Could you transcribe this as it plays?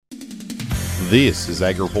This is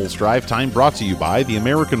AgriPulse Drive Time, brought to you by the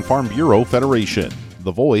American Farm Bureau Federation,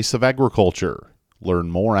 the voice of agriculture. Learn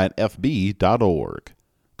more at fb.org.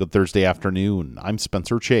 Good Thursday afternoon. I'm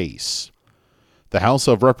Spencer Chase. The House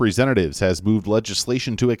of Representatives has moved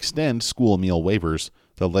legislation to extend school meal waivers.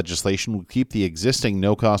 The legislation will keep the existing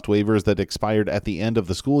no-cost waivers that expired at the end of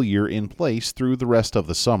the school year in place through the rest of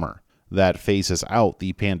the summer. That phases out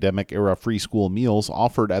the pandemic-era free school meals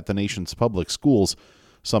offered at the nation's public schools,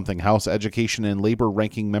 something House Education and Labor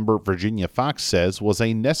Ranking Member Virginia Fox says was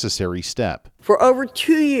a necessary step. For over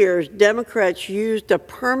 2 years, Democrats used a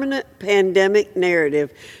permanent pandemic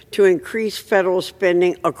narrative to increase federal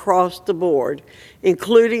spending across the board,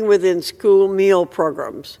 including within school meal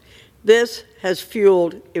programs. This has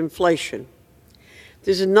fueled inflation.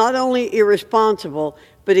 This is not only irresponsible,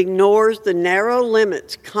 but ignores the narrow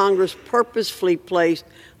limits Congress purposefully placed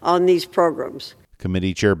on these programs.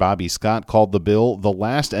 Committee Chair Bobby Scott called the bill the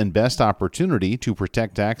last and best opportunity to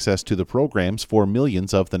protect access to the programs for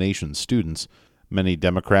millions of the nation's students. Many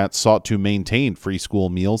Democrats sought to maintain free school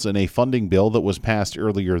meals in a funding bill that was passed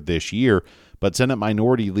earlier this year, but Senate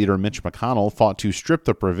Minority Leader Mitch McConnell fought to strip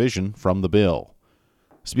the provision from the bill.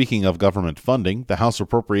 Speaking of government funding, the House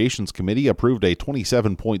Appropriations Committee approved a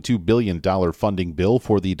 $27.2 billion funding bill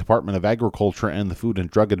for the Department of Agriculture and the Food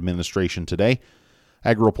and Drug Administration today.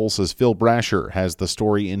 AgriPulse's Phil Brasher has the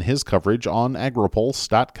story in his coverage on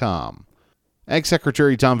agripulse.com. Ag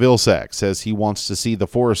Secretary Tom Vilsack says he wants to see the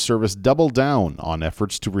Forest Service double down on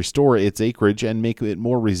efforts to restore its acreage and make it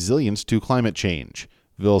more resilient to climate change.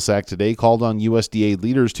 Vilsack today called on USDA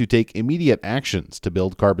leaders to take immediate actions to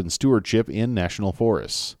build carbon stewardship in national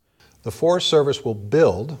forests. The Forest Service will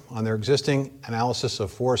build on their existing analysis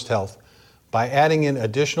of forest health by adding in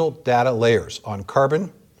additional data layers on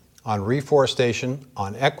carbon, on reforestation,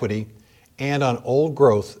 on equity, and on old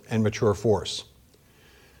growth and mature forests.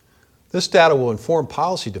 This data will inform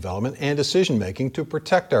policy development and decision-making to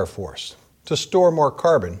protect our forests, to store more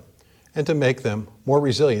carbon, and to make them more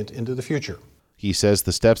resilient into the future. He says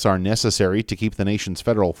the steps are necessary to keep the nation's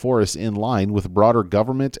federal forests in line with broader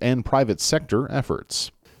government and private sector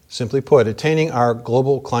efforts. Simply put, attaining our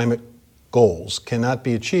global climate goals cannot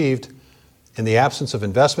be achieved in the absence of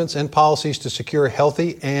investments and policies to secure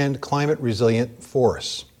healthy and climate-resilient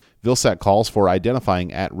forests. Vilsack calls for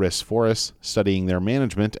identifying at-risk forests, studying their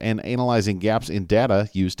management, and analyzing gaps in data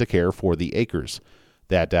used to care for the acres.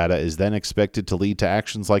 That data is then expected to lead to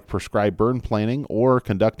actions like prescribed burn planning or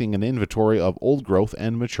conducting an inventory of old growth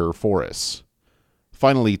and mature forests.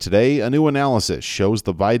 Finally today, a new analysis shows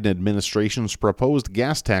the Biden administration's proposed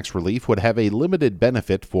gas tax relief would have a limited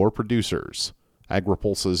benefit for producers.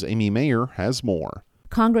 AgriPulse's Amy Mayer has more.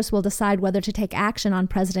 Congress will decide whether to take action on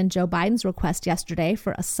President Joe Biden's request yesterday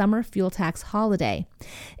for a summer fuel tax holiday.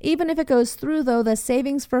 Even if it goes through, though, the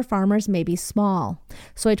savings for farmers may be small.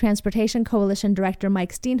 Soy Transportation Coalition Director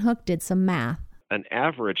Mike Steenhoek did some math. An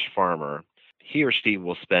average farmer, he or she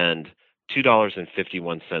will spend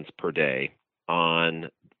 $2.51 per day on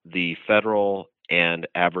the federal and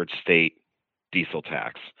average state diesel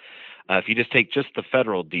tax. If you just take the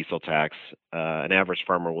federal diesel tax, an average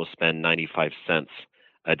farmer will spend 95 cents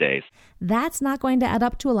a day. That's not going to add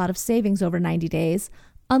up to a lot of savings over 90 days,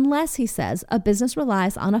 unless, he says, a business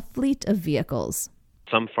relies on a fleet of vehicles.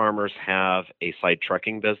 Some farmers have a side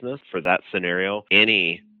trucking business. For that scenario,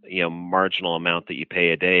 any marginal amount that you pay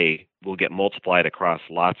a day will get multiplied across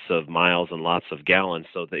lots of miles and lots of gallons,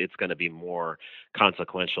 so that it's going to be more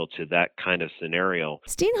consequential to that kind of scenario.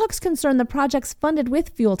 Steenhoek's concerned the projects funded with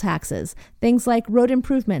fuel taxes, things like road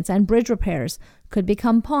improvements and bridge repairs, could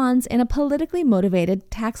become pawns in a politically motivated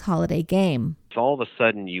tax holiday game. So all of a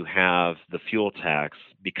sudden you have the fuel tax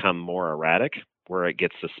become more erratic, where it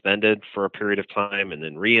gets suspended for a period of time and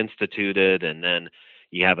then reinstituted, and then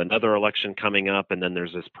you have another election coming up, and then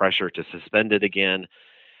there's this pressure to suspend it again.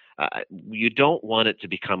 You don't want it to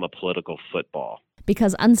become a political football.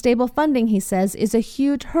 Because unstable funding, he says, is a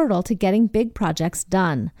huge hurdle to getting big projects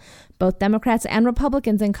done. Both Democrats and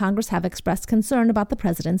Republicans in Congress have expressed concern about the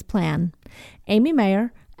president's plan. Amy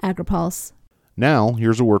Mayer, AgriPulse. Now,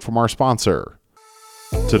 here's a word from our sponsor.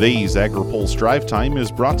 Today's AgriPulse Drive Time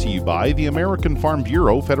is brought to you by the American Farm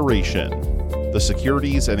Bureau Federation. The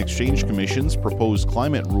Securities and Exchange Commission's proposed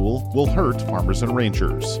climate rule will hurt farmers and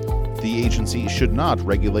ranchers. The agency should not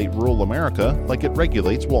regulate rural America like it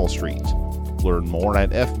regulates Wall Street. Learn more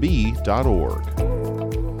at fb.org.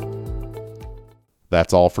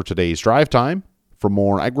 That's all for today's Drive Time. For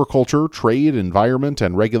more agriculture, trade, environment,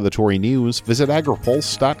 and regulatory news, visit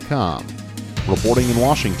agripulse.com. Reporting in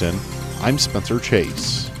Washington, I'm Spencer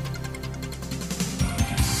Chase.